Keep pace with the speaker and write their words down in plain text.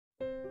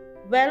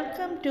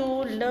Welcome to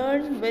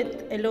learn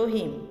with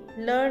Elohim.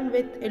 Learn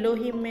with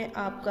Elohim में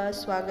आपका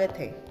स्वागत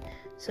है।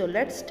 So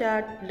let's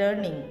start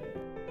learning.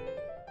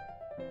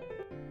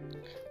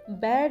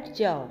 बैठ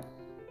जाओ,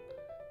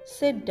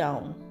 सिट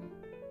डाउन,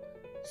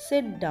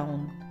 सिट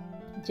डाउन।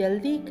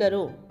 जल्दी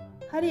करो,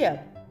 हरी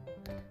अप,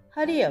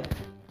 हरी अप।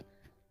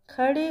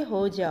 खड़े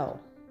हो जाओ,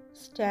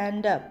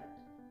 स्टैंड अप,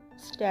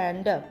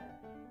 स्टैंड अप।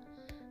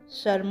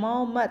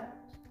 शर्माओ मत,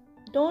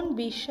 डोंट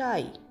बी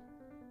शाई,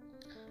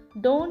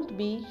 डोंट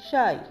बी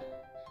शाई।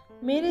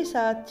 मेरे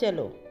साथ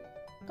चलो,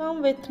 come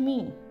with me,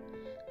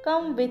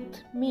 come with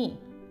me.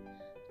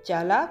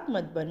 चालाक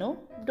मत बनो,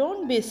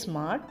 don't be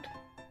smart,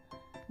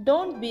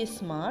 don't be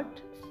smart.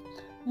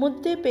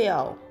 मुद्दे पे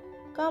आओ,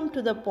 come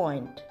to the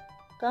point,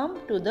 come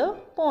to the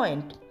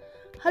point.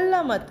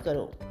 हल्ला मत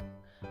करो,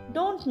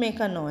 don't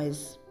make a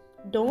noise,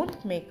 don't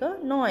make a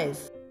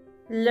noise.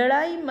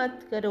 लड़ाई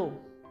मत करो,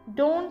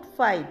 डोंट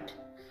फाइट।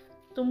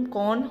 तुम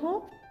कौन हो,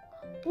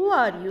 हु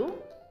आर यू?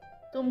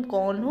 तुम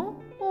कौन हो,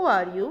 हु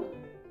आर यू?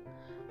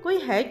 कोई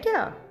है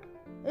क्या?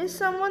 Is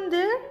someone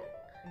there,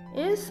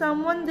 is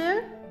someone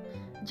there?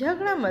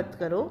 झगड़ा मत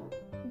करो,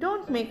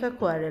 don't make a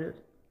quarrel,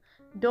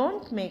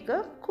 don't make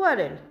a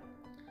quarrel.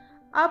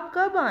 आप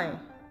कब आए?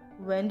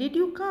 When did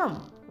you come,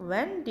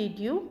 when did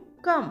you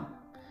come?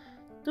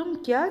 तुम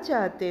क्या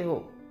चाहते हो?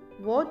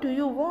 What do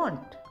you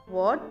want,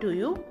 what do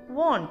you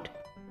want?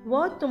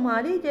 वह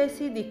तुम्हारी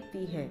जैसी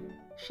दिखती है।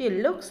 She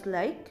looks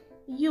like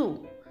you,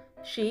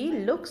 she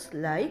looks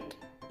like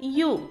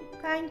you.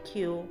 Thank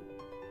you.